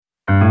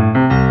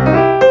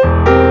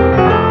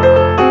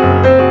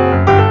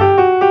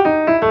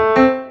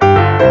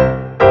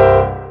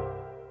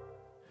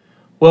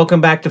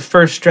Welcome back to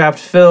First Draft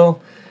Phil.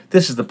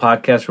 This is the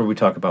podcast where we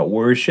talk about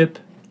worship,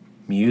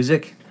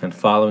 music, and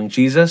following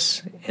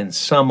Jesus in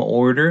some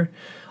order.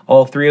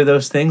 All three of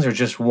those things are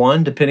just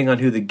one, depending on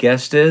who the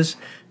guest is.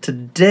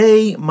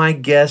 Today, my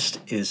guest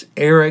is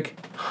Eric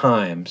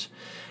Himes.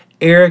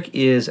 Eric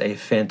is a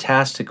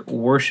fantastic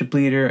worship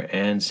leader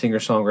and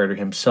singer-songwriter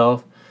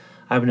himself.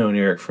 I've known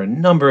Eric for a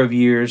number of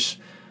years,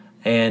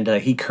 and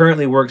he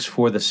currently works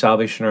for the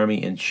Salvation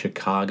Army in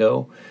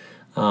Chicago.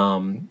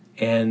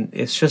 And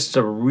it's just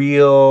a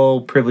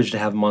real privilege to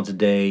have him on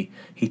today.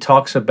 He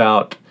talks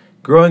about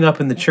growing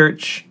up in the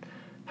church,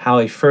 how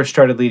he first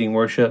started leading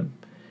worship,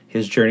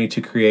 his journey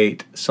to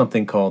create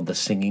something called the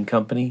Singing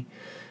Company,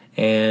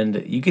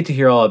 and you get to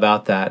hear all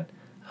about that.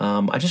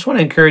 I just want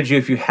to encourage you,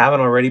 if you haven't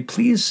already,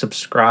 please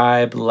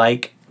subscribe,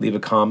 leave a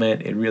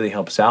comment. It really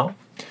helps out.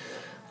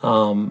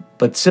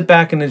 But sit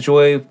back and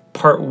enjoy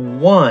part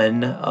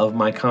one of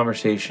my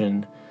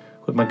conversation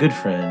with my good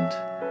friend,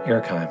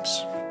 Eric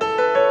Himes.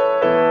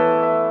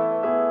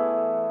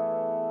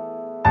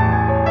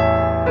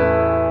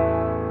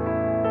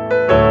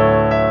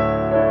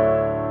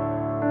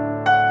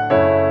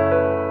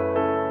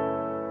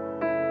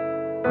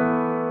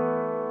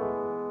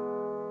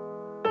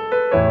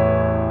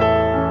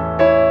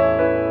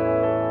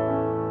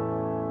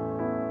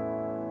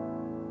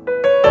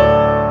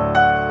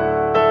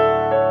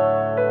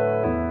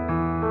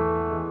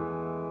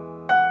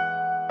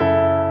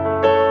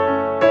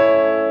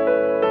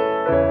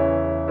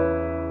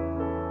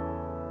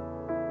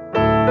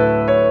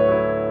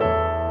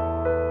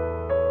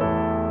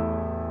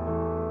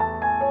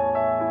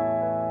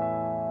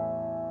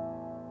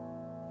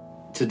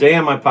 Today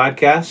on my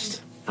podcast,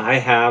 I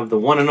have the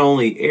one and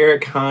only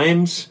Eric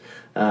Himes,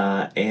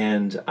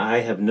 and I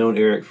have known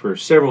Eric for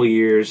several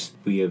years.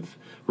 We have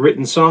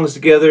written songs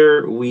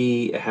together.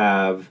 We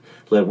have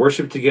led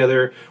worship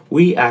together.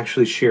 We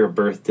actually share a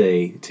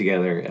birthday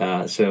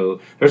together. So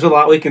there's a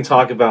lot we can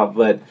talk about.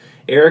 But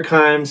Eric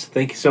Himes,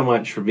 thank you so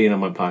much for being on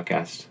my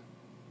podcast.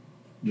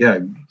 Yeah,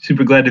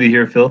 super glad to be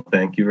here, Phil.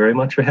 Thank you very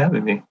much for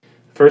having me.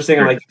 First thing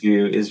I like to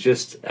do is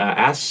just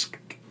ask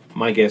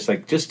my guests,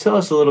 just tell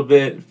us a little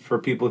bit, for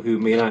people who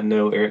may not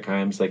know Eric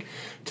Himes,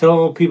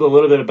 tell people a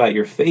little bit about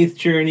your faith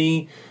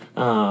journey,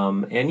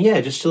 and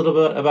just a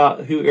little bit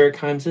about who Eric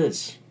Himes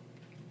is.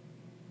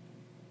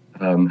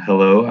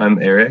 Hello,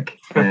 I'm Eric,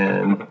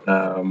 and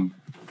I'm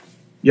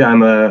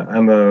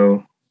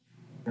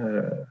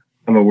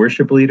a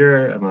worship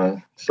leader. I'm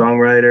a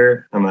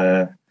songwriter.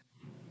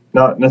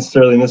 Not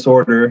necessarily in this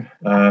order.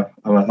 I'm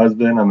a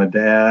husband. I'm a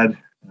dad.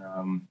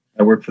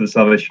 I work for the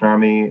Salvation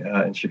Army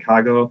in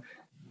Chicago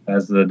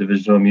as the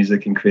Divisional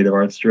Music and Creative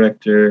Arts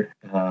Director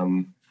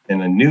in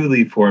a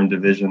newly formed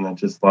division that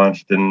just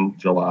launched in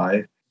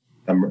July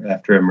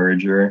after a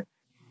merger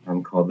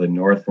called the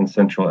North and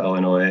Central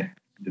Illinois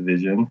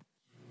Division.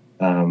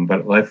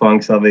 But lifelong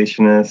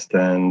Salvationist,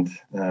 and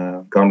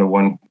gone to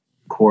one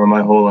core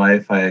my whole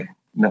life. I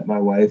met my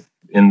wife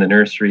in the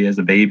nursery as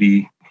a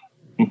baby.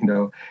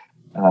 Paul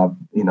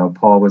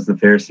was the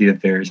Pharisee of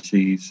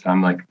Pharisees.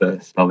 I'm like the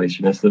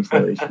Salvationist of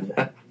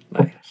Salvationists.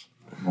 Nice.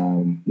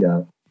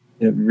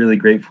 Really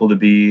grateful to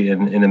be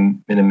in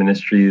a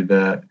ministry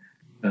that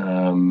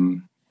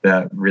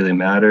really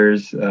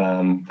matters,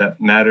 that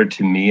mattered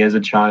to me as a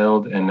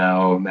child, and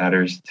now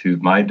matters to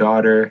my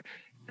daughter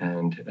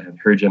and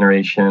her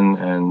generation.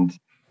 And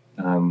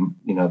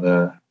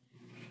the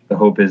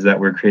hope is that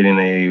we're creating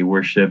a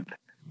worship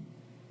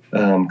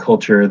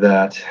culture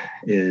that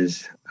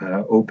is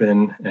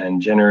open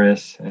and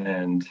generous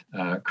and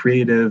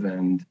creative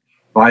and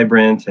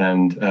vibrant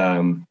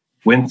and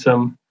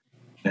winsome.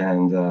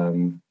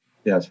 And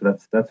so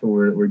that's what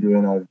we're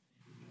doing. I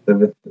live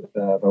with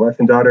my wife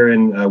and daughter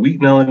in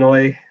Wheaton,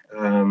 Illinois,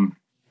 a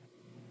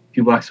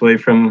few blocks away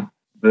from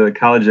the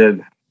college that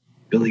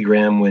Billy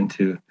Graham went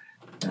to,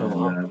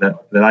 that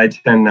I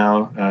attend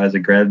now as a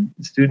grad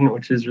student,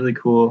 which is really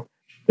cool.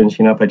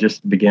 Finishing up, I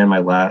just began my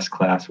last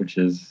class, which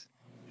is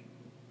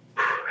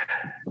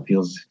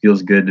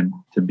feels good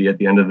to be at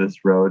the end of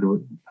this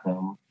road.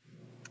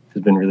 It's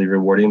been really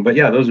rewarding. But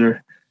those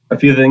are a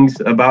few things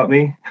about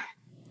me.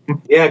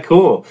 Yeah,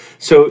 cool.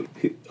 So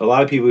a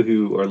lot of people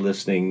who are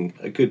listening,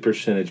 a good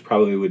percentage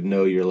probably would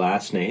know your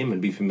last name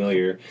and be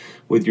familiar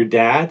with your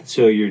dad.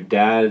 So your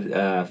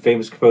dad,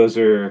 famous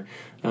composer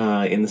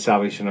in the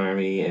Salvation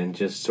Army, and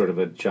just sort of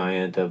a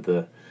giant of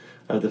the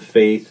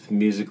faith,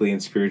 musically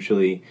and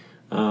spiritually.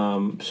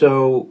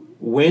 So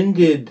when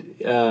did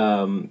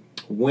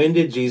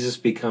Jesus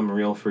become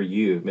real for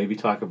you? Maybe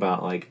talk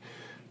about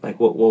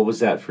what was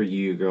that for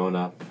you growing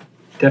up?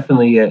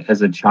 Definitely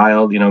as a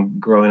child,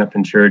 growing up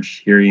in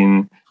church,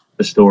 hearing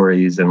the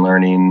stories and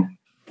learning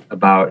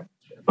about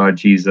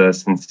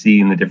Jesus and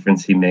seeing the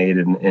difference he made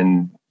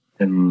in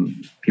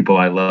people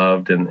I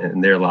loved and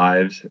in their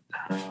lives.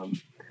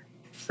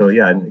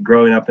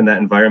 Growing up in that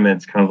environment,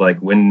 it's kind of like,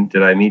 when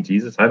did I meet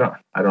Jesus? I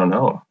don't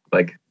know.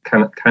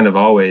 Kind of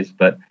always,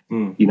 but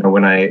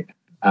when I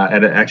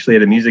at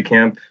a music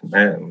camp,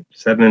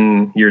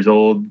 7 years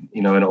old,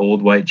 an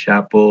old white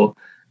chapel.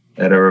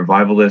 at a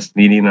revivalist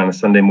meeting on a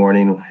Sunday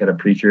morning, had a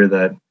preacher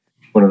that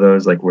one of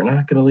those like, we're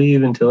not going to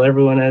leave until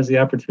everyone has the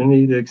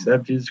opportunity to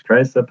accept Jesus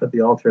Christ up at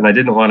the altar. And I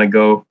didn't want to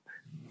go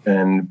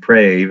and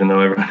pray, even though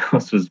everyone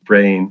else was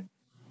praying.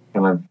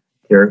 Kind of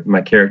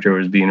my character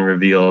was being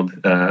revealed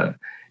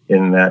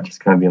in that,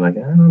 just kind of being like,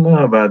 I don't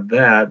know about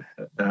that.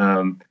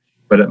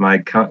 But at my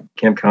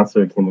camp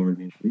counselor came over to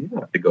me and said, you don't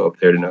have to go up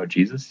there to know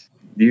Jesus.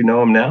 Do you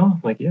know him now?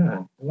 I'm like,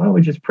 yeah. Why don't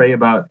we just pray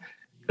about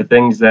the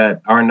things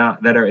that are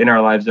in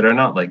our lives that are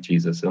not like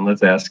Jesus, and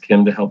let's ask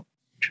him to help,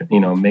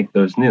 make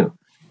those new.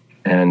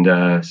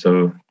 And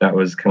so that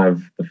was kind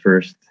of the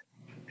first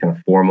kind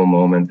of formal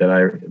moment that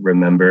I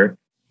remember.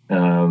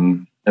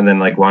 And then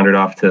like wandered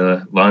off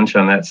to lunch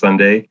on that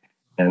Sunday,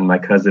 and my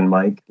cousin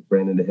Mike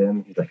ran into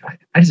him. He's like,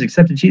 I just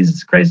accepted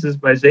Jesus Christ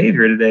as my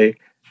Savior today.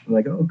 I'm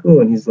like, oh, cool.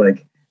 And he's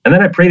like, and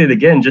then I prayed it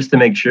again just to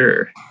make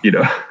sure,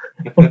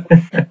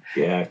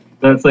 Yeah.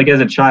 So it's like, as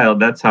a child,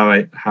 that's how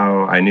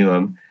I knew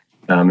him,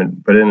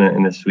 but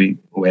in a sweet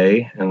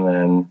way. And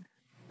then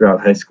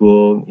throughout high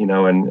school,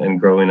 and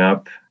growing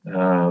up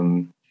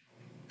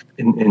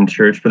in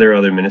church, but there were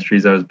other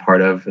ministries I was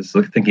part of. I was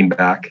thinking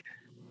back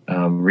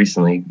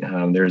recently,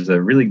 there's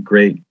a really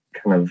great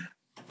kind of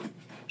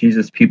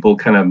Jesus people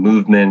kind of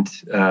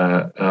movement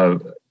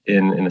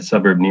in a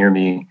suburb near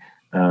me,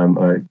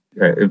 but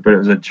it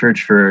was a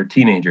church for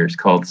teenagers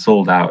called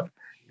Sold Out,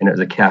 and it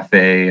was a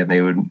cafe, and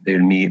they would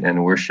meet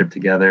and worship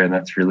together, and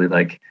that's really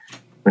like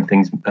when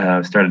things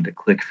started to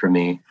click for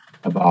me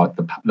about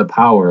the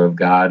power of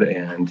God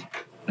and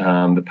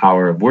the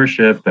power of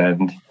worship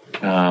and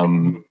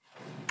the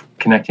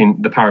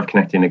power of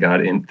connecting to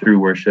God through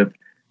worship.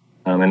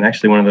 And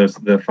actually, one of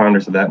the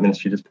founders of that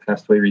ministry just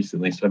passed away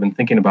recently. So I've been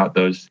thinking about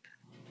those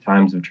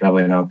times of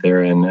traveling out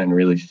there and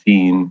really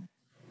seeing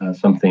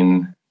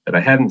something that I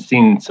hadn't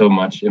seen so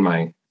much in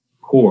my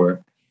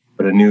core,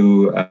 but a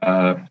new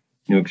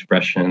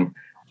expression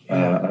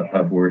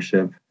of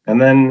worship.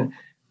 And then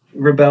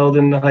rebelled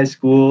in high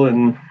school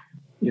and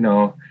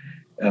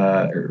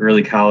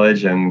early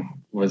college, and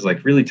was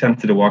like really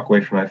tempted to walk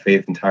away from my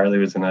faith entirely.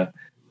 Was in a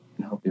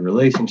healthy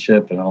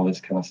relationship and all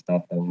this kind of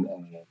stuff, and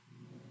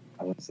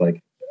I was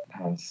like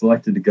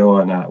selected to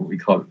go on what we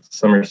call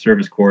Summer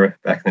Service Corps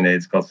back in the day.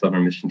 It's called Summer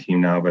Mission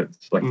Team now, but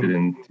selected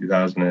in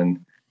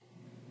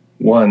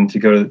 2001 to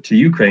go to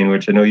Ukraine,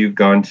 which I know you've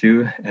gone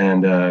to,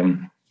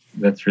 and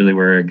that's really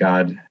where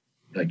God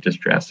like just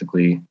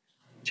drastically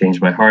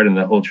changed my heart and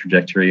the whole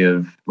trajectory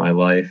of my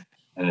life.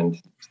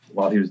 And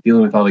while he was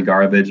dealing with all the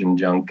garbage and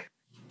junk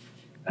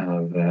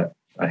that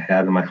I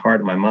had in my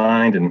heart and my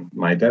mind and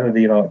my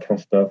identity and all that kind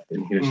of stuff,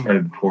 and he was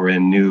started to pour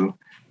in new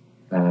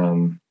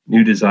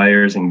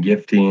desires and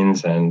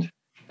giftings. And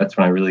that's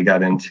when I really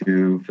got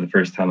into, for the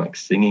first time, like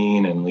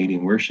singing and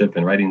leading worship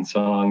and writing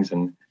songs.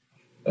 And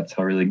that's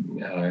how really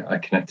I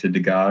connected to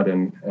God.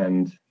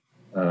 And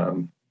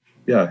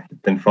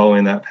been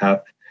following that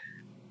path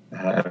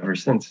ever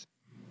since.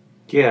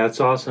 Yeah, that's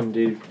awesome,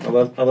 dude. I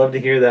love to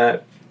hear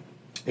that.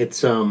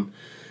 It's I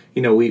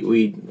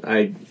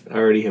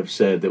already have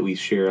said that we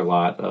share a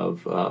lot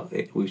of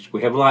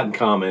we have a lot in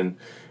common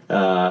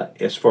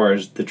as far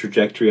as the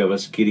trajectory of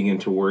us getting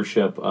into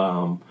worship.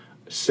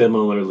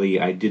 Similarly,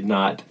 I did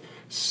not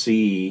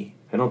see,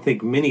 I don't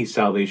think many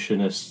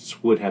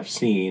Salvationists would have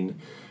seen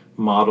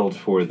modeled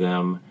for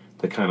them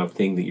the kind of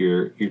thing that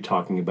you're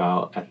talking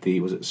about at the,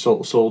 was it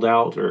Sold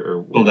Out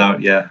or Sold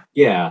Out, yeah.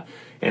 Yeah.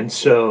 And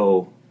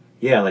so,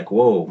 yeah, like,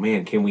 whoa,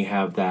 man, can we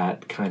have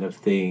that kind of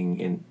thing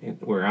in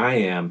where I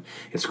am?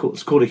 It's cool.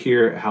 It's cool to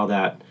hear how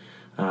that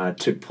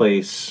took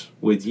place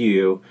with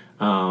you.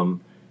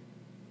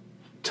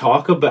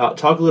 Talk a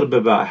little bit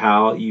about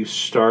how you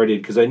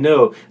started, because I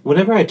know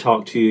whenever I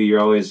talk to you,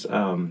 you're always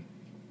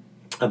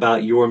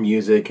about your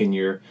music and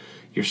your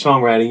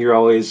songwriting. You're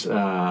always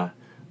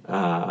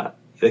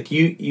like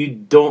you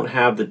don't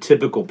have the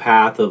typical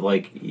path of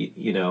like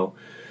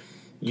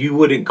you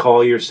wouldn't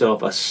call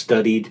yourself a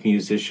studied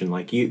musician.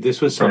 Like this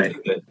was something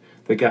right.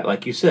 that God,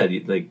 like you said,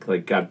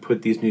 like God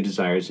put these new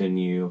desires in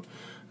you.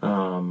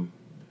 And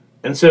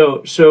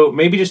so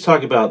maybe just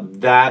talk about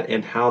that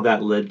and how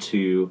that led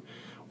to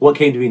what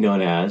came to be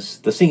known as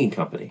the Singing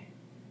Company.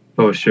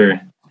 Oh,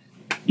 sure.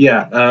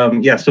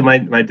 Yeah. So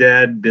my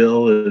dad,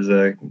 Bill, is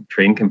a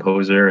trained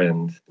composer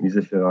and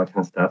musician and all that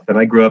kind of stuff. And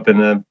I grew up in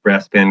the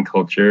brass band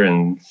culture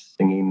and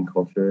singing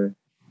culture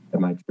at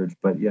my church.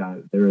 But yeah,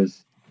 there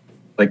was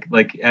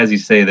like as you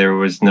say, there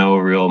was no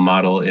real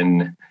model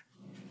in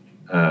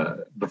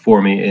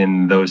before me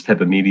in those type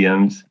of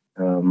mediums.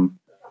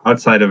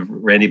 Outside of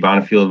Randy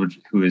Bonifield,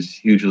 who is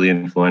hugely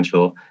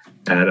influential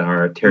at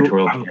our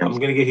territorial camps.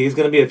 He's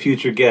gonna be a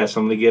future guest.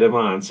 I'm gonna get him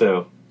on.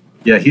 So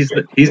yeah, he's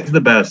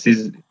the best.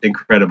 He's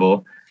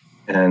incredible,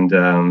 and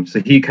so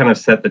he kind of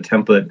set the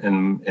template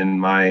in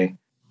my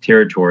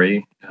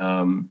territory,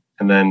 and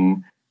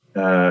then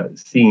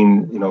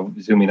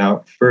seeing zooming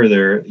out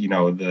further,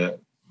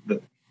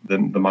 the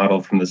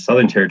model from the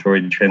Southern Territory,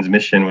 the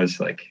transmission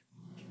was like,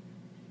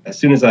 as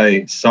soon as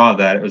I saw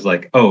that, it was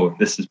like, oh,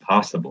 this is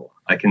possible.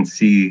 I can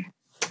see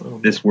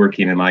this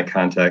working in my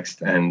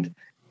context. And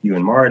you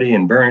and Marty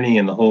and Bernie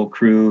and the whole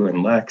crew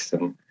and Lex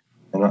and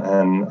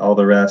all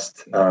the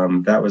rest.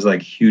 That was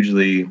like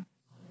hugely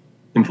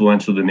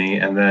influential to me.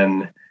 And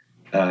then,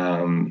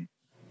 I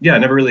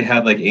never really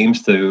had like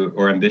aims to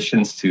or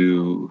ambitions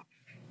to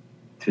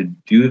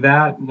do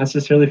that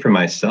necessarily for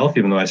myself,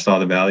 even though I saw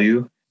the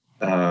value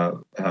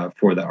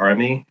for the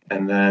Army.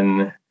 And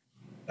then,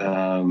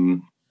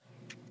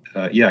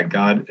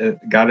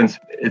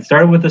 it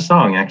started with a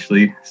song.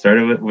 Actually,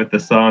 started with the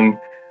song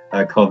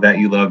called "That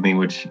You Love Me,"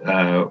 which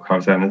I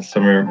was on a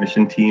summer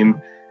mission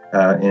team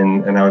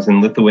and I was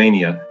in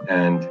Lithuania,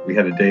 and we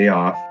had a day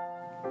off,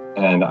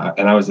 and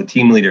I was a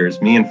team leader. It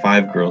was me and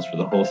 5 girls for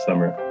the whole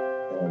summer,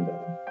 and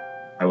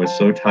I was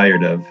so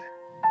tired of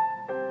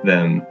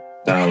them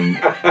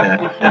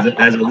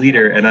as a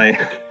leader,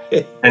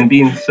 and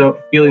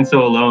feeling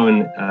so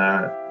alone,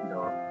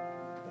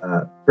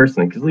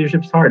 personally, because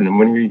leadership's hard, and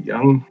when you're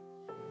young,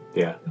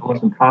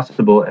 almost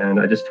impossible. And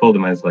I just told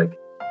him, I was like,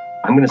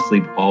 I'm going to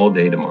sleep all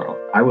day tomorrow.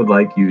 I would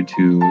like you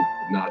to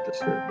not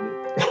disturb me.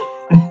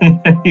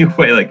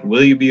 Anyway, like,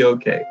 will you be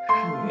okay?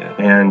 Yeah.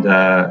 And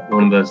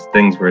one of those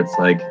things where it's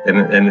like, and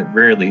it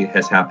rarely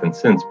has happened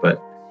since, but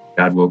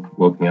God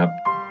woke me up,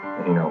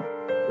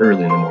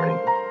 early in the morning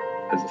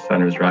as the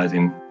sun was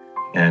rising,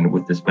 and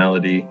with this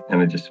melody,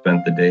 and I just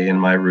spent the day in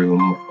my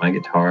room with my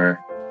guitar,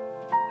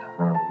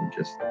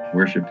 just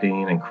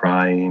worshiping and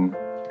crying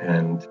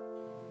and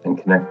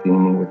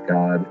connecting with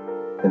God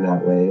in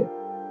that way.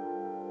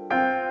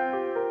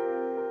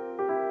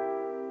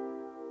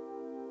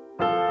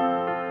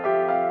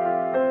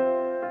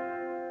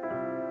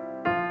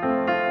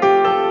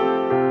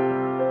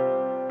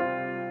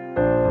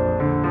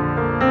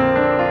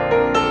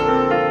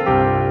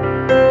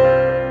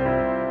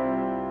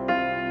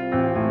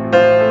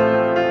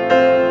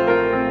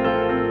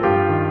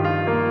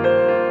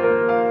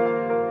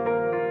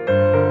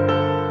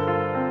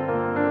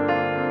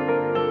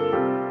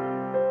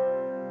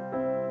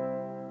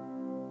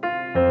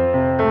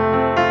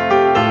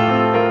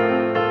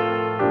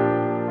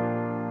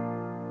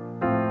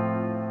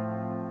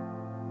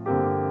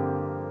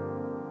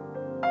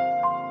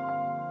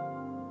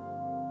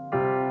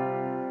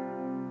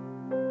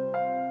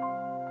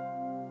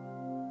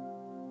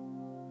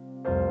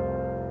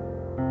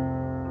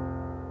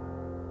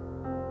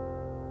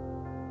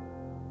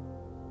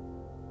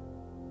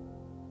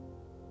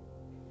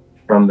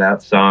 From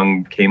that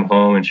song, came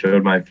home and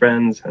showed my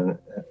friends, and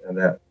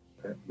that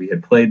we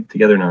had played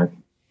together in our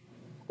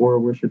core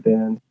worship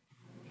band,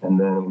 and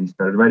then we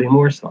started writing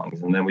more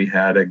songs, and then we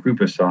had a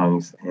group of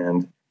songs,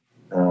 and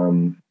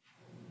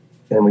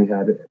we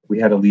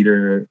had a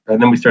leader, and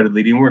then we started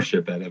leading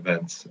worship at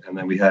events, and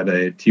then we had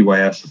a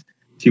TYS's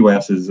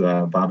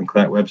Bob and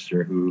Colette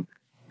Webster, who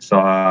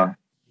saw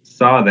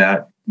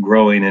that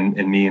growing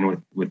in me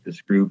and with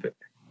this group,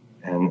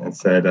 and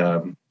said,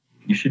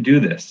 you should do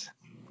this.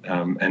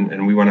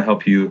 And we want to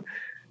help you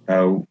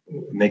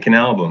make an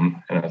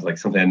album. And I was like,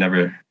 something I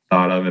never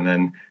thought of. And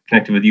then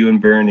connected with you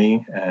and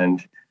Bernie.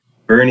 And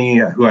Bernie,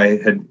 who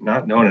I had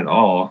not known at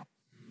all,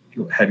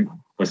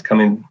 was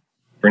coming.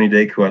 Bernie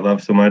Dake, who I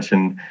love so much,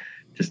 and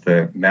just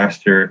a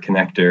master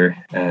connector,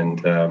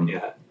 and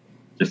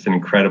just an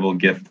incredible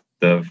gift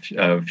of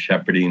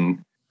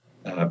shepherding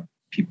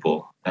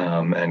people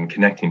and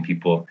connecting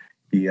people.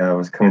 He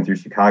was coming through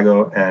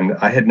Chicago, and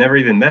I had never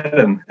even met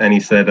him. And he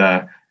said,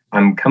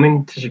 I'm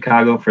coming to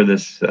Chicago for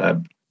this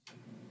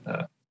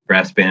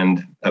brass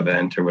band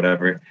event or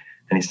whatever.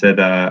 And he said,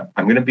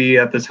 I'm going to be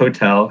at this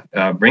hotel.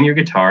 Bring your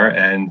guitar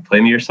and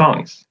play me your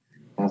songs.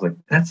 I was like,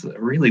 that's a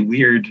really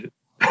weird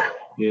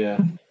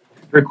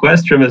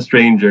request from a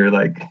stranger.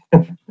 Like,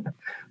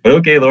 but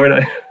okay,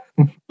 Lord,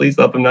 please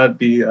help him not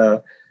be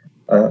a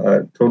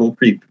total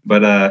creep.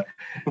 But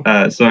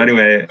so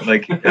anyway,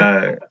 like,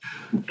 I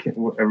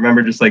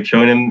remember just like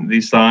showing him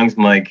these songs,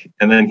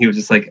 and then he was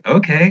just like,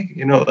 okay,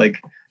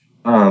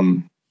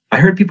 I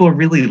heard people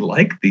really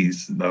like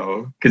these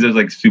though, because it was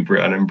like super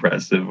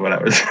unimpressive when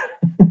I was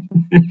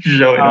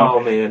showing up. Oh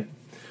man!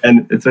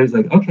 And so he's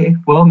like, okay,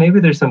 well maybe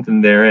there's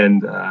something there,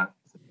 and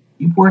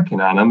keep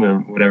working on them or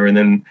whatever.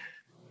 And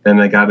then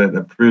I got it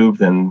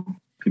approved, and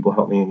people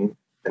helped me,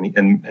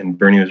 and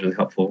Bernie was really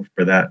helpful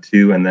for that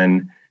too. And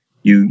then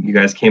you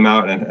guys came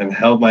out and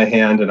held my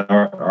hand and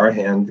our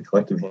hand, the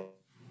collective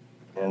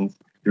hand,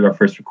 through our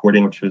first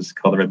recording, which was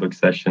called the Red Book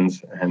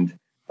Sessions. And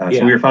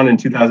so we were founded in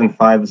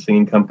 2005, the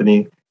singing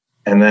company.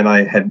 And then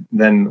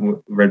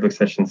Red Book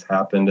Sessions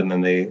happened, and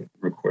then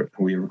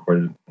we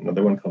recorded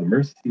another one called the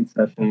Mercy Seat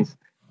Sessions.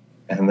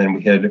 And then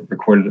we had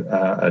recorded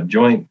a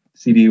joint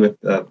CD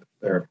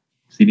or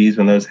CDs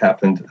when those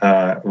happened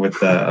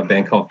with a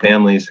band called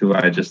Families, who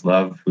I just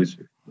love.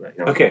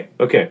 Okay.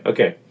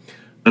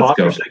 Pause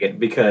for a second,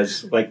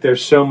 because like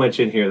there's so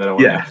much in here that I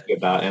want to ask you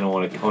about, and I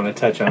want to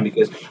touch on,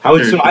 because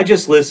I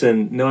just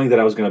listened, knowing that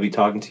I was going to be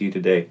talking to you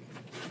today.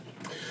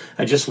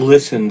 I just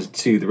listened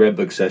to the Red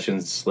Book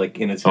Sessions like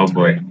in its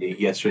entirety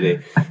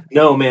yesterday.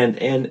 No, man,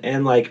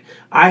 and like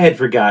I had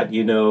forgot,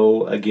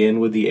 again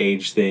with the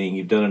age thing,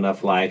 you've done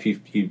enough life,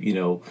 you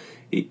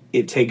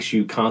it takes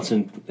you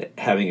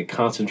having a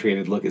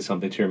concentrated look at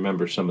something to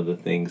remember some of the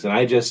things. And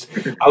I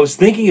was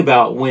thinking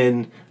about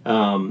when,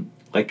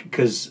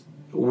 because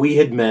we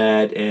had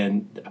met,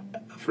 and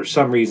for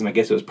some reason, I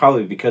guess it was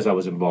probably because I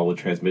was involved with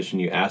transmission,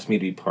 you asked me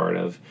to be part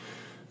of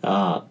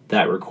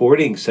that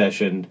recording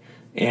session,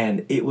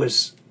 and it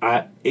was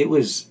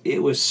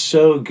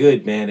so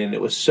good, man, and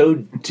it was so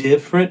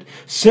different,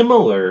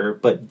 similar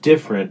but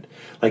different,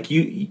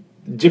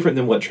 different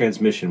than what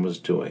transmission was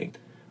doing.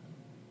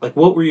 Like,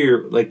 what were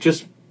your,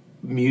 just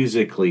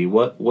musically,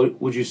 what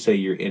would you say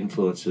your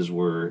influences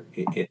were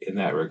in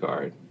that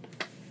regard?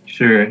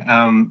 Sure.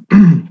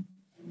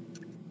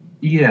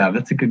 Yeah,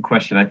 that's a good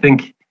question. I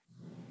think.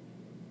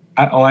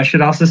 I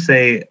should also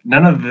say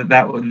none of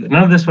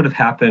this would have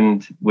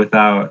happened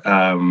without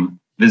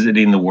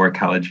visiting the War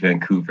College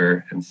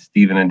Vancouver and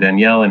Stephen and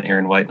Danielle and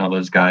Aaron White and all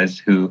those guys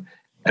who,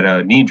 at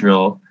a knee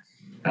drill,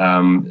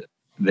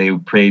 they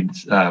prayed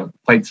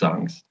fight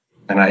songs.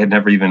 And I had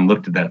never even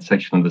looked at that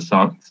section of the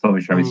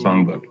Salvation Army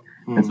songbook.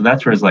 And so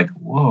that's where it's like,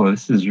 whoa,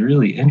 this is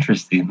really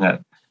interesting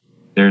that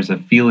there's a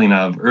feeling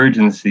of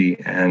urgency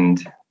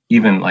and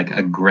even like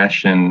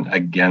aggression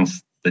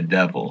against the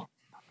devil,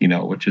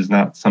 which is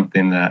not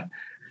something that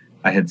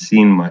I had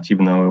seen much,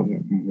 even though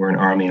we're an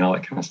army and all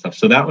that kind of stuff.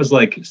 So that was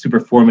like super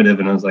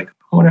formative. And I was like,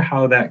 I wonder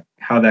how that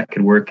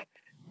could work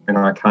in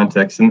our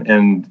context.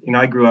 And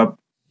I grew up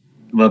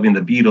loving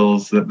the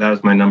Beatles. That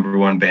was my number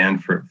one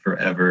band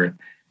forever.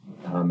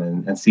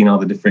 And seeing all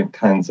the different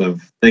kinds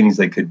of things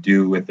they could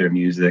do with their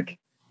music,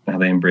 how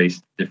they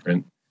embraced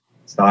different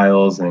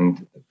styles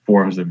and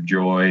forms of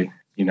joy,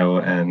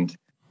 and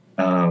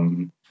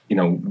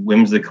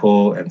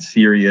whimsical and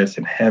serious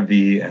and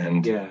heavy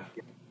and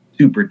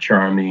super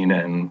charming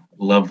and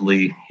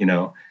lovely,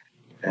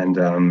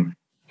 and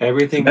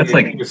everything so that's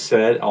you just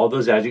said, all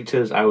those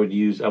adjectives I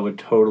would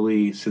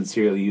totally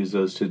sincerely use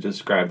those to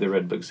describe the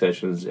Red Book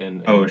sessions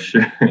and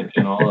sure.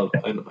 and all of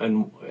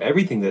and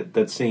everything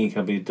that singing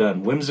company had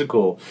done.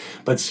 Whimsical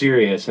but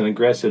serious and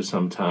aggressive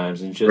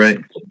sometimes, and just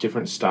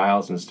different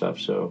styles and stuff.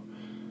 So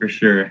for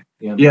sure.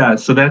 Yeah,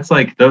 so that's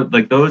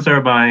those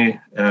are my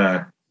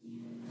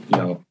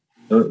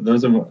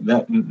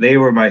they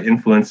were my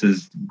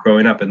influences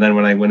growing up. And then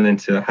when I went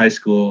into high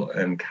school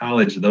and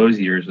college, those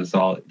years was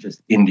all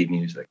just indie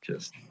music,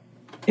 just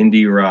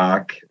indie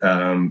rock,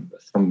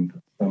 some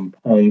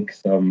punk,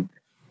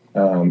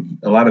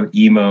 a lot of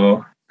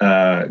emo.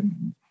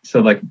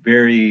 So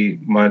very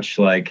much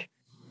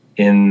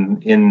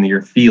in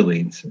your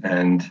feelings.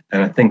 And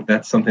I think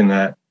that's something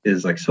that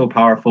is so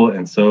powerful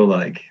and so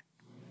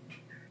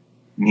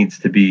needs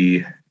to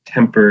be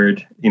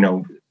tempered.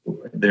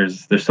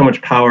 There's so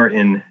much power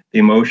in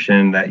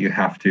emotion that you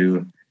have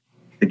to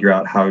figure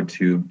out how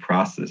to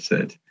process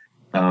it,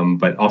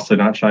 but also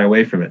not shy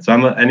away from it. So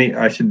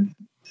I should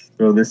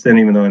throw this in,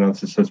 even though I know it's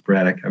just so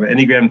sporadic. I'm an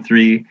Enneagram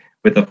 3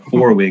 with a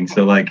 4 wing.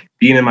 So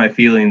being in my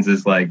feelings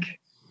is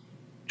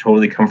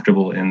totally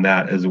comfortable in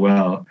that as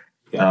well.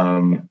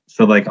 Yeah.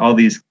 So all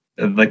these,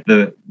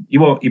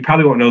 you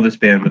probably won't know this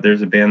band, but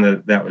there's a band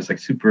that was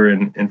super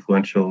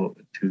influential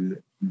to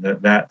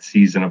that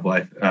season of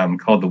life,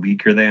 called the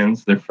Weaker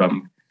Thans. They're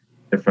from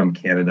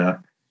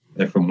Canada.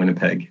 They're from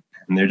Winnipeg,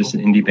 and they're just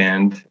an indie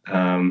band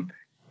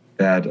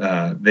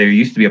that they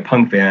used to be a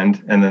punk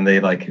band, and then they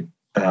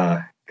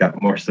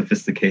got more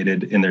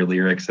sophisticated in their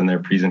lyrics and their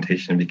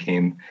presentation and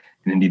became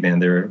an indie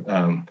band. They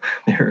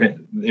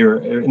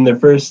were in their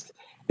first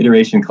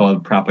iteration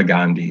called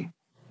Propaganda.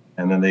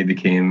 And then they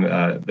became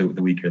the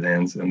Weaker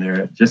Thans, and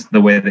they're just the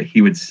way that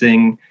he would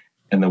sing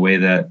and the way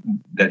that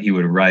he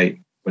would write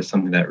was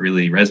something that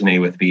really resonated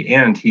with me.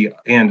 And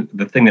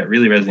the thing that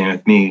really resonated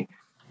with me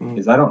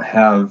is I don't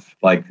have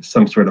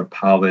some sort of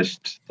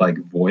polished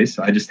voice.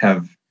 I just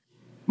have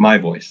my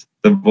voice,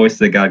 the voice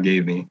that God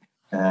gave me,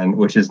 and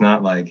which is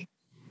not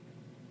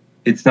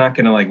it's not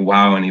going to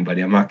wow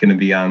anybody. I'm not going to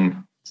be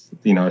on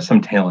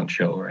some talent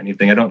show or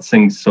anything. I don't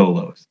sing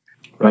solos,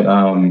 but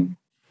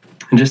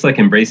and just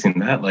embracing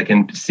that,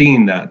 and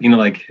seeing that,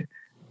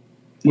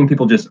 seeing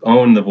people just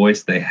own the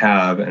voice they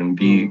have and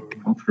be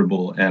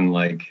comfortable. And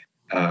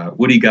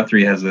Woody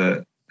Guthrie has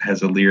a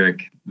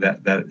lyric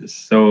that is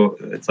so,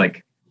 it's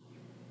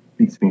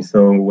speaks me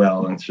so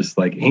well. And it's just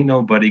ain't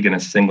nobody gonna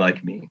sing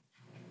like me,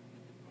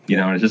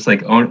 and it's just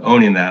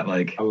owning that,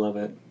 I love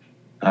it.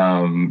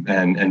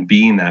 And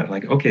being that,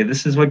 okay,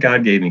 this is what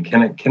God gave me.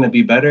 Can it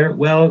be better?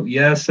 Well,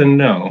 yes and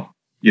no.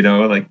 To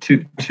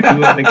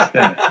an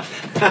extent.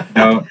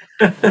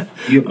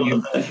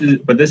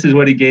 But this is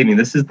what he gave me.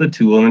 This is the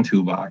tool in the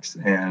toolbox,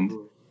 and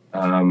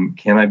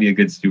can I be a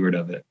good steward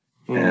of it?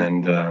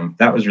 And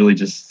that was really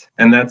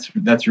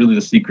that's really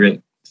the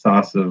secret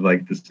sauce of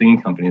the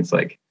singing company. It's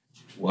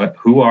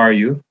who are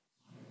you,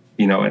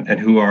 and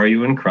who are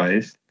you in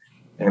Christ,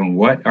 and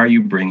what are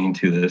you bringing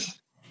to this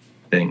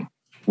thing?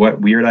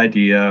 What weird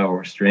idea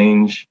or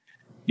strange,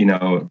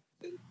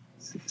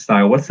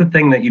 style? What's the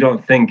thing that you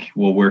don't think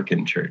will work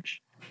in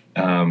church?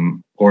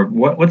 Or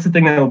what's the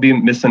thing that will be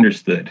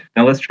misunderstood?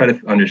 Now let's try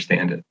to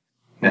understand it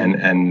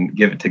and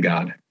give it to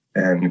God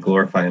and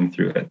glorify him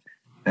through it.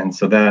 And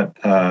so that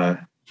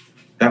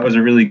was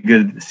a really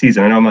good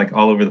season. I know I'm like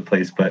all over the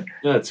place, but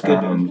No, it's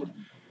good, man.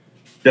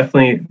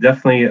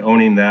 definitely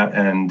owning that,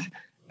 and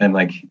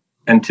like,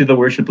 and to the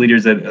worship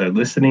leaders that are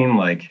listening,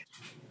 like,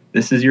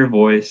 this is your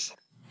voice,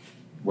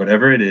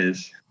 whatever it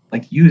is,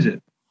 like, use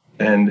it,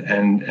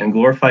 and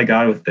glorify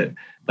God with it.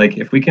 Like,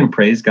 if we can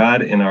praise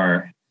God in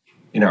our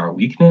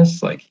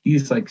weakness, like,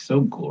 he's like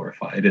so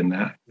glorified in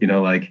that,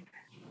 like,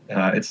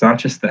 it's not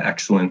just the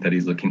excellent that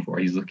he's looking for.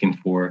 He's looking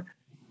for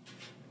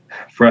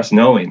us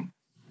knowing,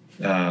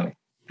 uh,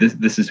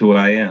 this is who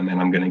I am,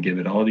 and I'm going to give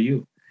it all to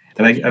you.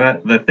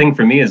 The thing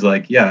for me is,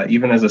 like, yeah,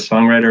 even as a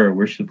songwriter or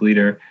worship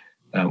leader,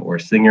 or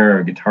singer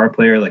or guitar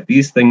player, like,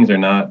 these things are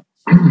not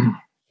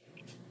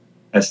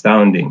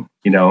astounding,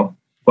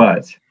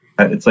 but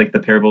it's like the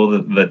parable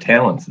of the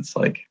talents. It's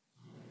like,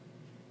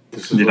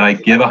 did I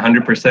give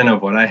 100%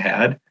 of what I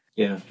had?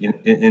 Yeah.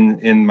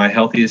 In my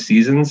healthiest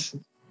seasons?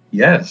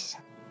 Yes,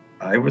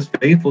 I was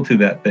faithful to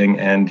that thing,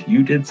 and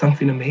you did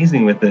something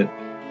amazing with it,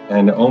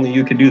 and only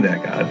you could do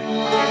that, God.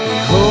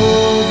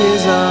 Behold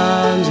his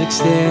arms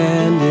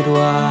extended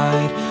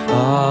wide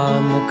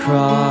on the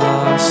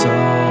cross,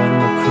 on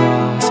the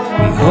cross.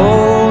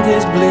 Behold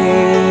his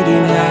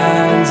bleeding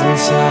hands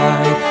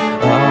inside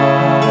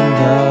on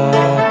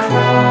the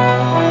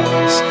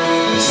cross.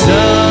 The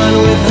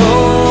sun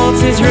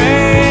withholds his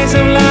rays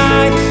of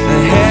light,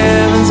 the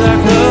heavens are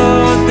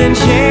clothed in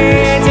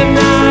shades of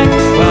night,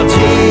 while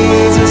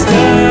Jesus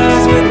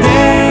does what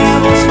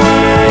devils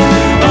fight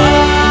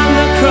on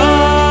the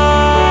cross,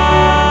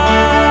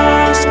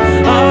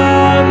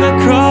 on the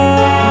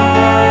cross,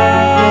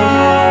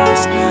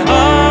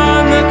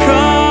 on the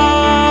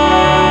cross,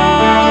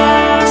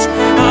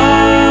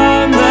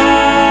 on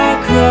the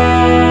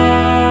cross.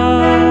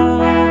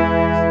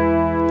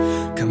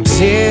 Come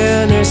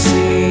sinners,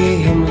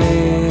 see him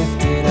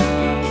lifted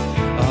up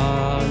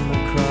on the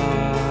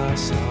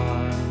cross,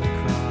 on the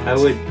cross.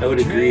 I would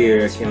agree,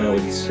 Eric, and I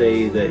would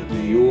say that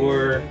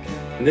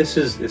and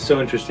it's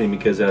so interesting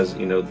because, as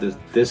you know,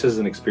 this is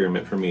an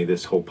experiment for me.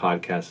 This whole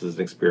podcast is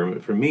an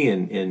experiment for me,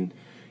 and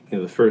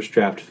the first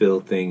draft fill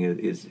thing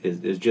is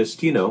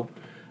just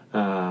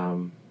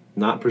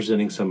not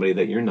presenting somebody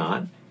that you're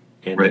not,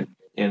 and Right.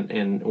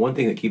 and one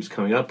thing that keeps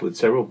coming up with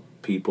several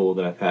people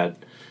that I've had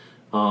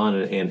on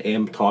and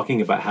am talking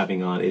about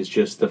having on is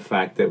just the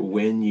fact that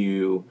when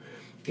you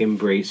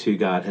embrace who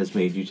God has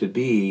made you to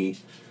be,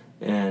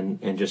 and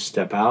just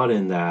step out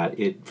in that,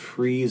 it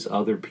frees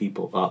other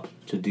people up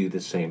to do the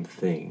same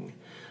thing.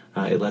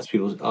 It lets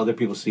other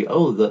people see,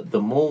 oh,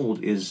 the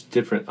mold is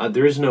different.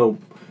 There is no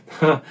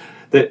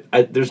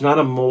there's not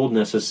a mold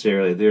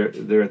necessarily.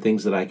 There are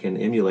things that I can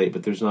emulate,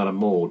 but there's not a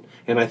mold.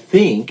 And I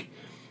think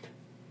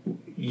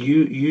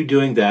you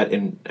doing that,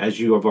 and as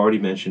you have already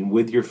mentioned,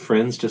 with your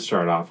friends to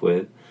start off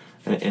with,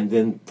 and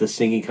then the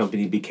singing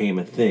company became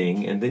a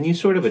thing, and then you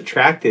sort of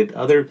attracted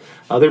other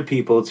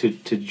people to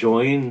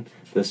join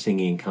the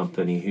singing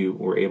company who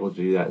were able to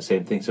do that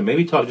same thing. So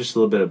maybe talk just a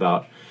little bit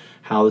about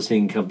how the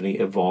singing company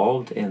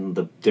evolved and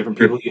the different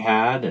people you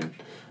had, and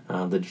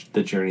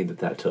the journey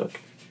that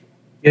took.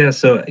 Yeah.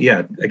 So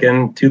yeah,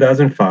 again,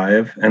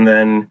 2005, and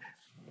then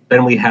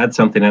we had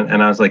something,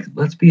 and I was like,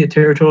 let's be a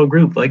territorial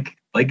group, like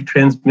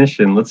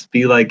Transmission. Let's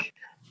be like,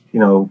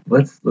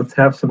 let's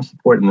have some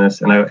support in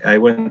this. And I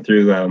went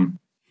through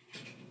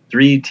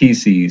 3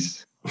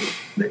 TCs,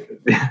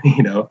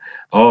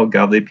 all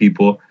godly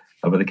people.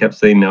 But they kept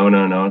saying no.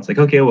 It's like,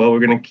 okay, well, we're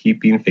going to keep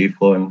being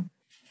faithful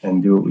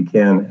and do what we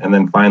can. And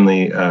then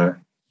finally,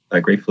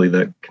 gratefully,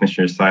 the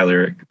commissioners,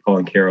 Seiler, Paul,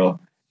 and Carol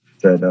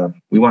said,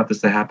 we want this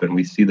to happen.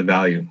 We see the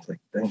value. It's like,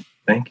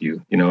 thank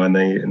you, and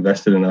they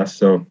invested in us.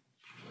 So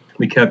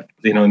we kept,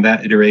 in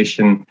that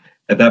iteration.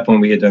 At that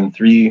point, we had done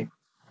 3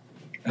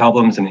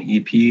 albums and an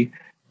EP.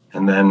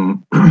 And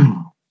then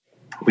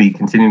we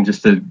continued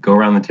just to go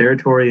around the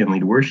territory and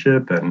lead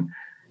worship and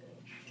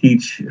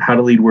teach how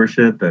to lead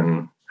worship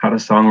and how to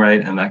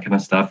songwrite and that kind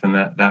of stuff. And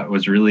that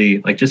was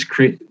really like just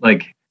create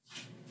like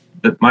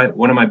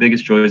one of my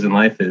biggest joys in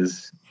life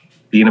is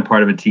being a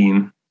part of a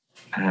team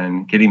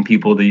and getting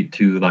people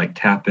to like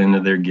tap into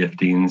their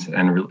giftings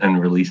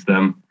and release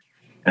them,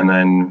 and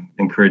then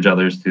encourage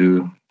others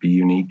to be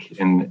unique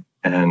and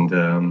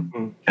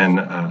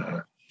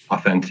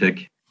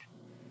authentic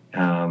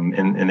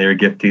in their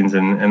giftings.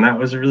 And that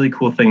was a really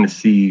cool thing to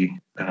see,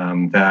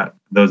 that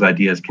those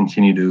ideas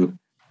continue to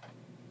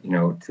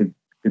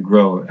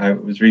grow. I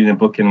was reading a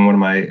book in one of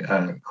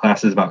my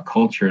classes about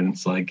culture, and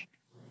it's like,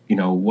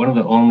 one of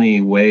the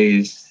only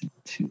ways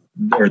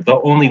the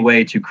only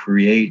way to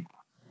create,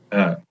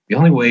 the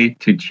only way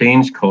to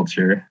change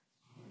culture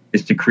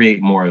is to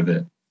create more of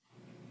it.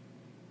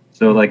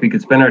 So like we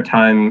could spend our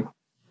time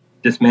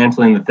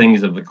dismantling the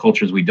things of the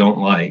cultures we don't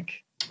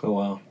like. Oh,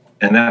 wow.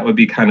 And that would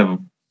be kind of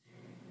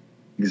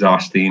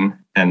exhausting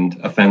and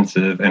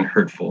offensive and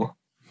hurtful.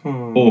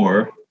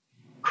 Or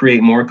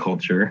create more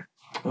culture.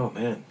 Oh,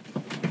 man.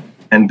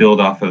 And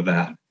build off of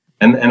that.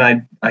 And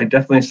I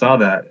definitely saw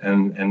that.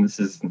 And this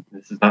is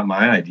not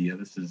my idea.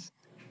 This is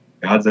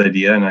God's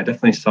idea. And I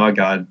definitely saw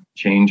God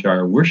change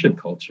our worship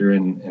culture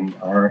and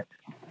our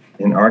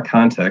in our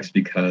context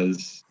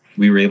because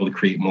we were able to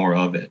create more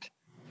of it.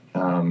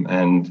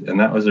 And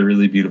that was a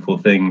really beautiful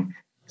thing.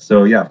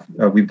 So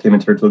we became a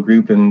church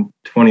group in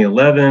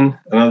 2011.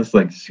 I know this is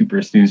like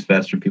super snooze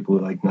fest for people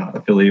who like not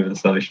affiliated with the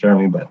Salvation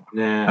Army, but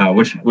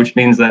which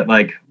means that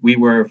like we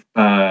were,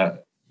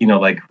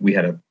 like we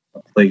had a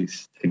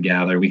place to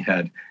gather. We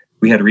had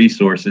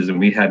resources and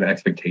we had an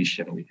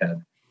expectation. We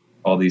had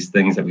all these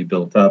things that we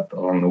built up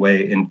along the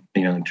way in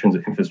terms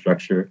of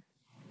infrastructure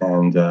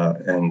and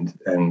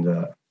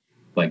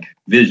like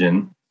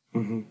vision.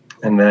 Mm-hmm.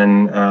 And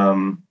then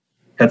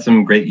had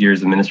some great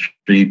years of ministry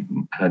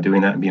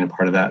doing that and being a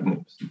part of that. And it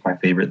was my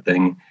favorite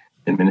thing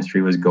in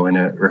ministry was going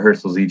to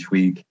rehearsals each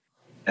week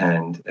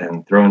and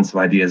throwing some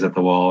ideas at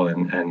the wall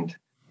and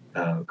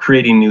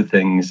creating new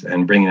things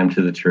and bringing them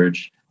to the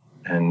church.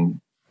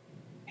 And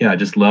I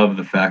just love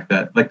the fact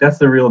that like that's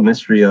the real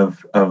mystery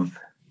of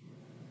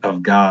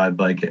God.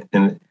 Like,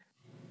 and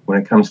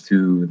when it comes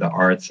to the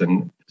arts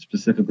and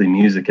specifically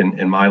music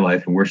in my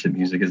life, and worship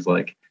music is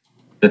like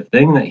the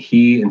thing that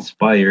He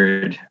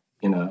inspired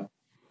in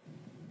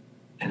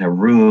a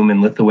room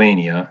in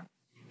Lithuania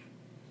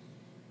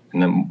in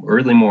the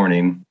early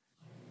morning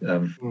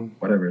of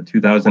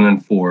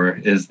 2004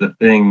 is the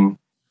thing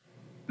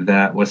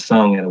that was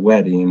sung at a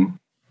wedding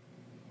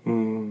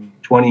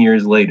 20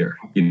 years later,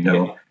 and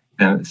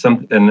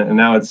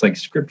now it's like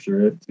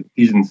scripture. It's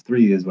Ephesians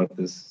 3 is what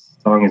this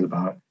song is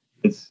about.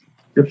 It's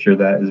scripture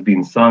that is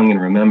being sung and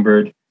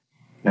remembered.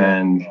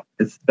 And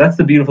that's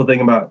the beautiful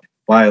thing about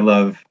why I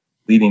love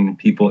leading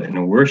people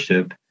in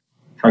worship,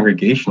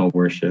 congregational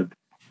worship,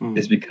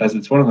 is because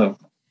it's one of the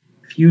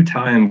few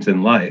times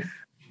in life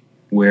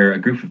where a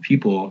group of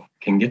people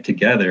can get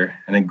together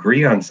and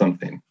agree on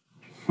something.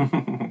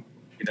 And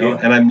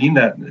I mean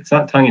that it's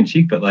not tongue in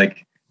cheek, but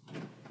like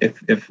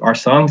if our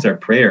songs are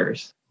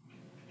prayers,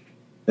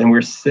 then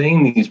we're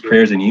saying these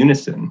prayers in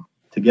unison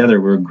together.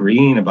 We're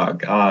agreeing about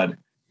God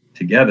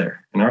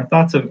together, and our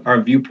thoughts of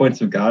our viewpoints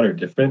of God are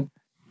different.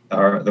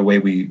 The way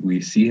we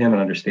see Him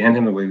and understand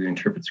Him, the way we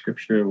interpret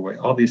Scripture,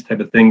 all these type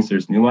of things.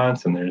 There's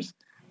nuance and there's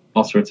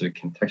all sorts of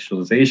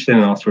contextualization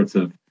and all sorts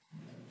of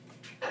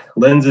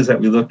lenses that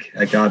we look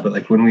at God. But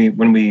like when we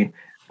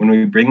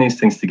bring these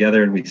things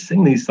together and we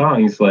sing these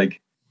songs,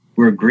 like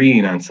we're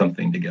agreeing on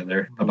something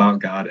together about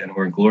God and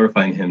we're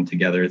glorifying Him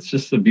together. It's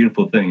just a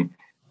beautiful thing.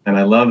 And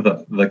I love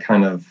the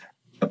kind of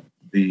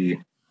the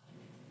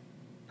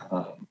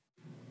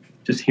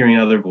just hearing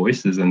other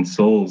voices and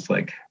souls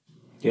like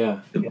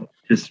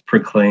just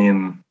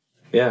proclaim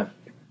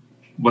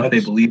what they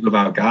believe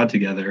about God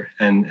together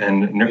and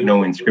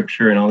knowing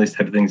Scripture and all these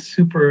type of things.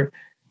 Super,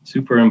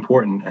 super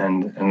important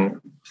and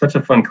such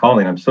a fun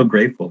calling. I'm so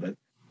grateful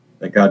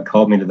that God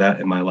called me to that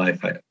in my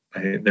life.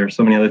 There are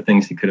so many other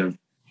things He could have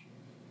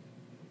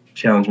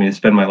challenged me to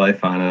spend my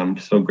life on, and I'm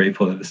so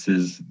grateful that this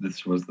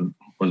was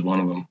one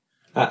of them.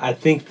 I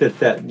think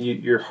that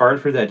your heart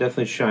for that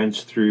definitely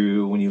shines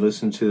through when you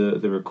listen to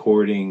the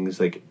recordings,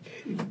 like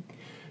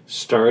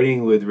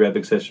starting with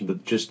Rev session,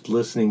 but just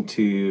listening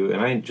to,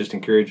 and I just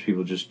encourage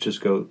people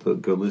just go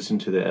listen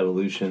to the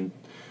evolution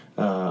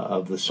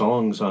of the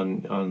songs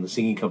on the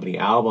Singing Company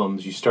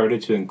albums. You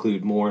started to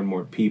include more and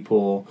more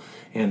people,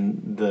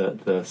 and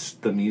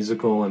the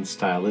musical and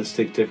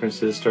stylistic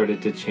differences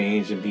started to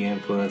change and be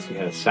influenced. You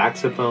had a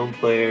saxophone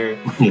player,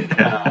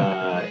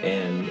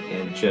 and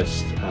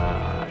just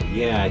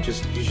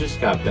you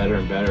just got better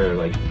and better,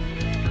 like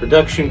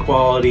production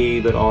quality,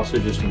 but also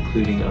just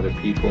including other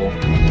people.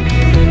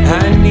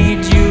 I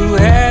need you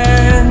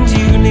and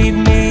you need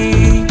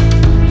me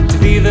to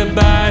be the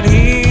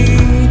body,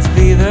 to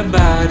be the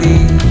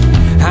body.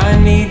 I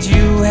need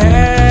you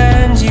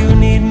and you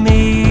need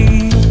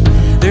me.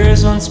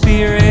 There's one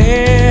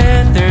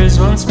spirit, there's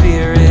one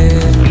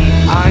spirit.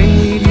 I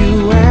need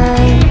you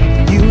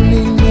and you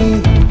need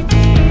me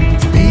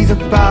to be the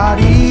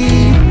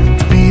body,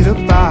 to be the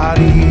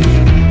body.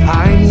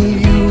 I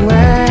need you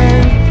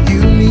and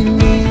you need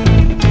me.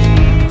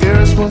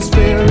 There's one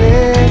spirit,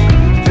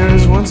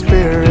 there's one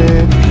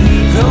spirit.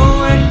 Though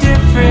we're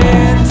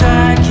different,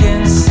 I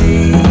can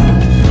see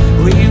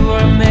we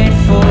were made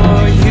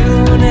for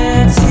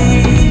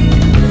unity.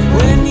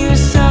 When you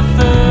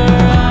suffer,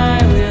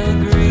 I will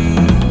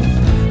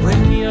grieve.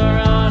 When you're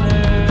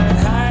honored,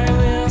 I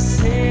will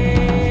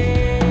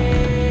sing.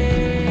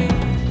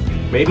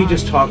 Maybe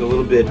just talk a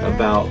little bit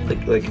about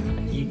like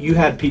you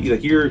had people,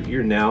 like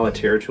you're now a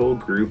territorial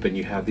group, and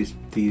you have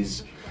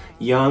these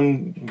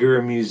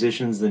younger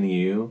musicians than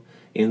you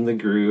in the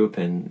group,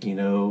 and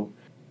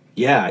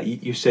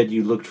you said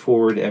you looked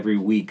forward every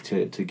week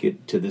to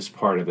get to this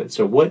part of it.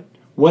 So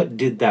what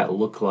did that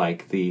look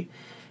like?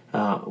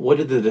 What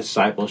did the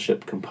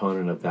discipleship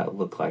component of that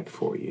look like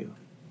for you?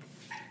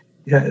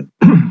 Yeah,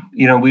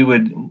 we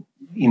would,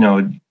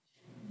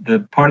 the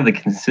part of the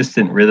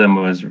consistent rhythm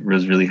was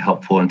really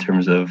helpful in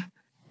terms of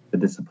the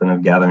discipline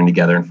of gathering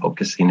together and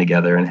focusing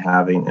together and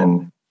having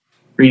and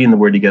reading the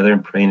Word together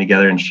and praying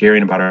together and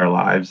sharing about our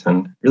lives.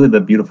 And really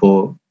the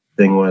beautiful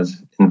thing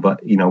was,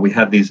 we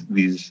have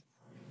these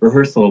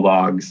rehearsal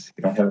logs.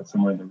 I have it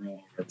somewhere in the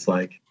room. It's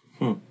like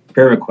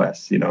prayer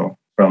requests,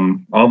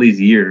 from all these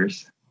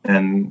years,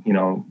 and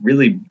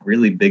really,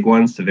 really big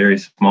ones to very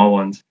small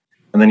ones.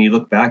 And then you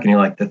look back and you're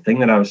like, the thing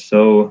that I was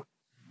so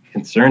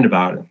concerned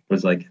about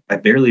was like, I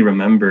barely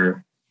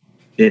remember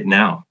it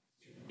now,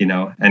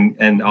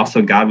 and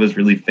also God was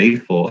really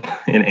faithful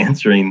in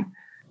answering,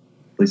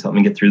 please help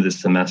me get through this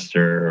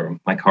semester, or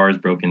my car is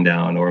broken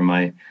down, or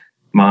my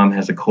mom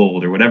has a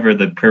cold, or whatever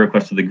the prayer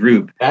request of the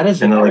group. That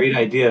is a And great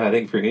idea, I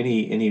think, for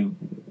any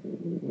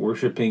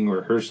worshiping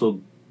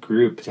rehearsal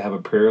group to have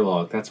a prayer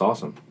log. That's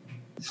awesome.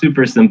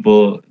 Super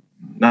simple,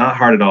 not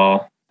hard at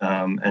all.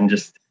 And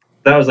just,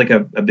 that was like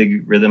a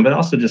big rhythm, but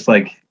also just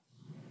like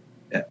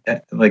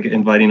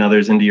inviting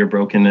others into your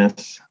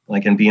brokenness,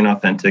 and being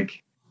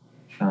authentic,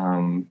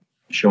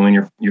 showing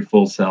your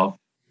full self.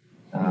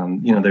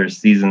 There's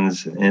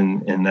seasons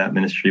in that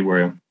ministry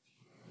where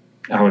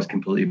I was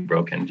completely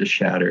broken, just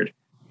shattered,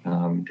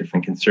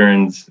 different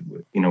concerns,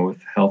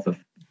 with health of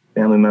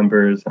family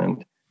members,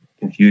 and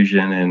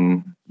confusion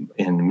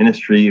in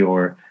ministry,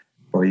 or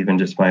even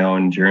just my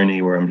own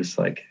journey, where I'm just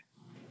like,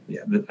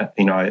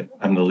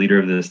 I'm the leader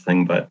of this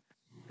thing, but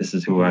this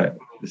is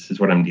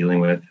what I'm dealing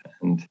with,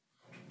 and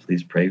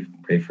please pray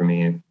for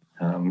me.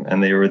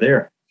 And they were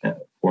there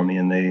for me,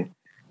 and they,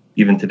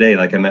 even today,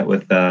 I met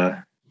with,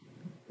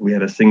 we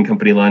had a sing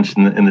company lunch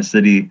in the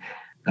city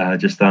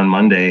just on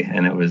Monday,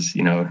 and it was,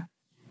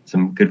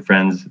 some good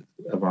friends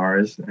of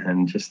ours,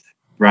 and just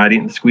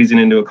squeezing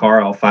into a car,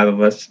 all five of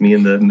us, me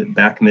in the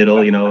back middle,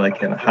 in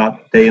a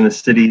hot day in the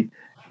city,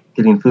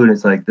 getting food.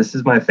 It's like, this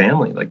is my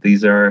family.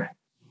 These are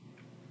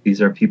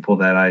people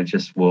that I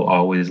just will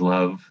always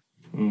love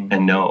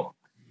and know.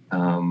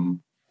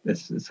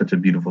 It's such a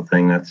beautiful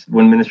thing. That's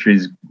when ministry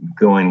is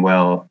going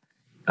well.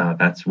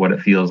 That's what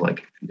it feels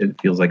like. It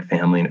feels like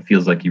family, and it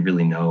feels like you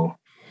really know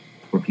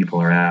where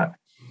people are at.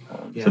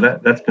 So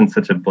that's been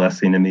such a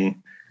blessing to me.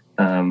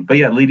 But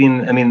yeah, leading,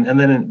 and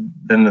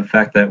then the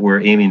fact that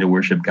we're aiming to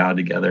worship God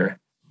together,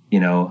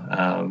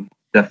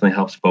 definitely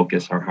helps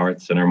focus our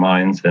hearts and our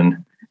minds.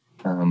 And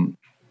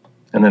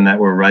then that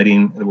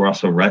we're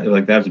also writing,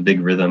 that was a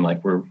big rhythm.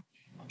 We're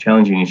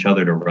challenging each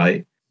other to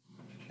write.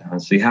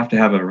 So you have to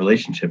have a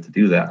relationship to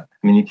do that.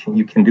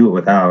 You can do it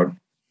without,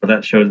 but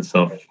that shows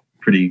itself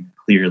pretty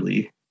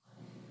clearly.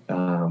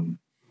 And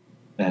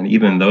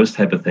even those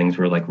type of things,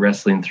 we're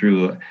wrestling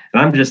through. And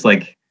I'm just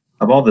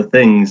of all the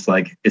things,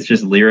 it's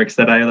just lyrics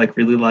that I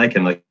really like,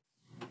 and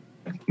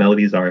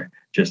melodies are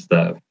just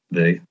the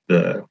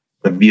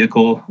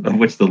vehicle of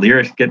which the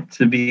lyrics get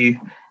to be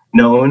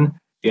known.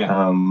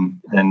 Yeah.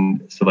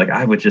 And so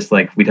I would just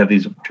we'd have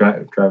these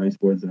driving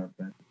boards in our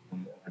bed,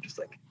 and I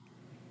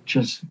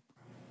just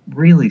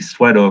really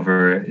sweat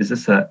over, is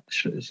this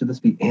should this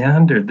be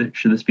and, or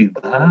should this be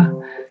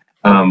the?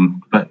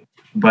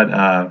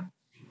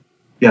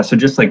 Yeah, so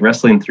just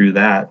wrestling through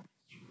that,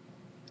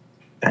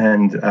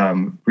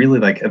 and really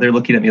they're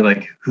looking at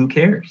me who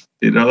cares?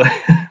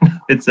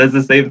 It says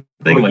the same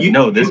thing. Well,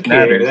 no, this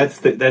matters.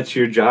 That's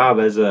your job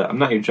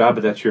not your job,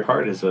 but that's your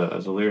heart as a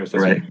lyricist.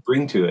 That's right. what you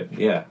bring to it.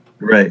 Yeah.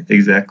 Right.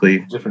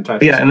 Exactly. Different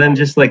types. Yeah, and then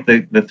just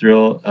the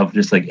thrill of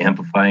just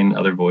amplifying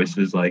other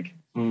voices,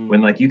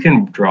 when you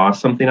can draw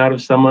something out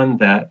of someone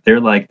that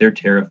they're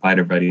terrified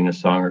of writing a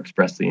song or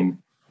expressing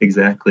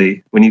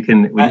exactly, when you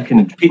can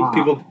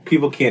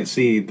people can't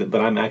see that, but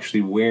I'm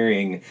actually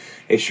wearing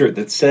a shirt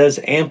that says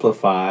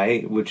Amplify,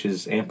 which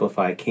is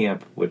Amplify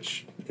Camp,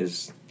 which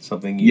is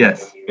something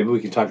yes, maybe we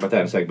can talk about that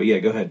in a second, but yeah,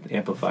 go ahead.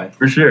 Amplify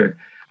for sure.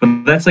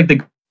 But that's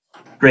the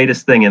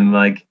greatest thing,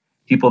 and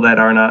people that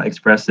are not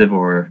expressive,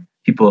 or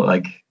people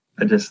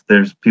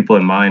there's people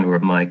in mind where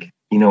I'm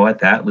you know what,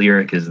 that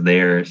lyric is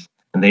theirs,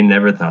 and they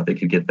never thought they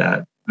could get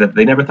that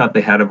they never thought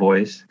they had a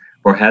voice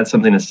or had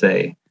something to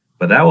say,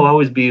 but that will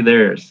always be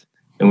theirs.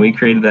 And we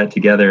created that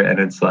together, and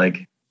it's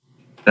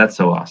that's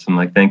so awesome.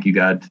 Thank you,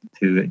 God,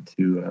 to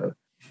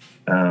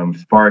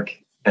Spark,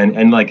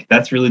 and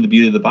that's really the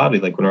beauty of the body.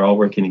 When we're all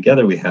working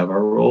together, we have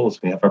our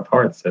roles, we have our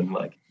parts, and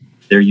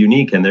they're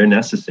unique and they're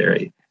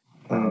necessary.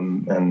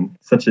 And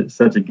such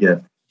a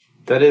gift.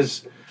 That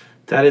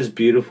is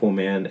beautiful,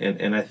 man.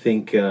 And I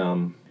think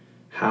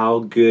how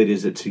good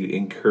is it to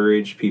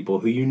encourage people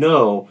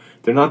who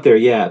they're not there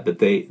yet, but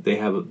they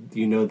have that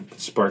the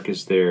spark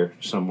is there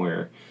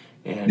somewhere,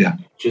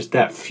 and just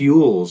that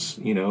fuels,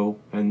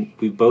 and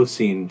we've both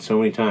seen so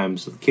many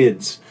times with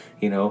kids,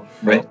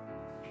 right,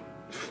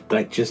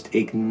 just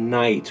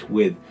ignite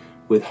with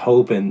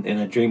hope and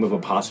a dream of a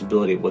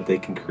possibility of what they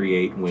can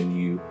create when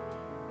you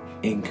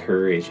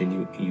encourage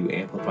and you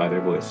amplify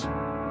their voice.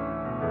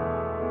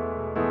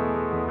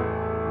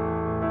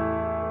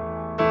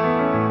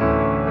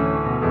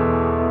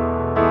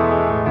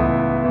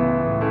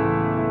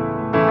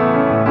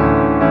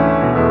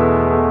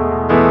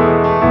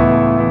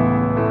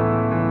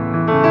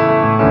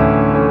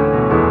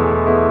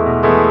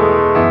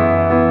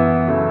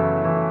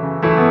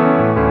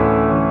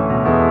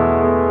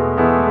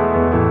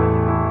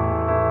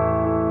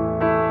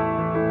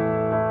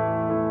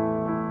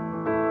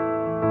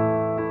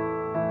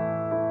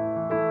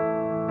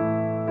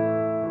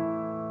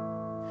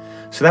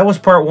 so that was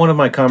part one of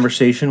my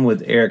conversation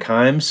with Eric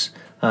Himes.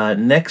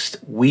 Next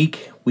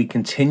week, we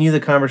continue the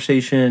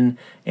conversation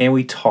and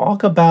we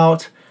talk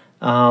about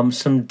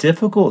some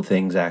difficult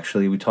things,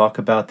 actually. We talk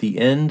about the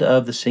end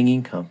of the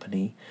singing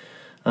company.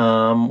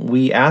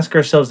 We ask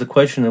ourselves the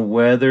question of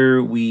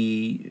whether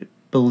we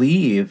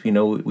believe,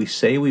 we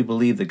say we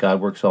believe that God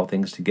works all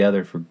things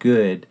together for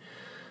good.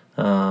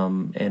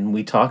 And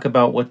we talk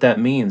about what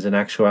that means in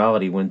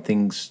actuality when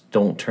things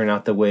don't turn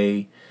out the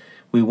way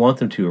we want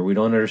them to or we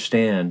don't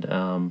understand.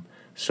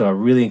 So I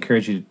really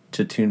encourage you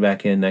to tune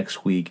back in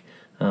next week.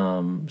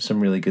 Some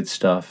really good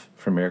stuff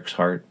from Eric's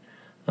heart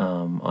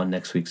on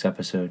next week's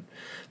episode.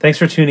 Thanks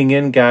for tuning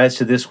in, guys,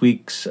 to this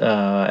week's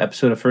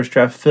episode of First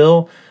Draft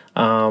Phil.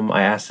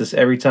 I ask this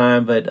every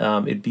time, but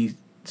it'd be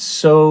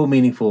so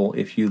meaningful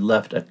if you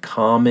left a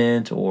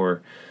comment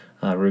or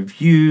a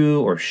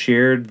review or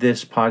shared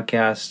this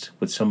podcast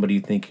with somebody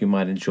you think who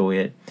might enjoy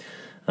it.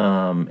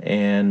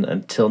 And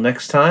until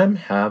next time,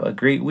 have a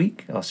great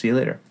week. I'll see you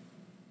later.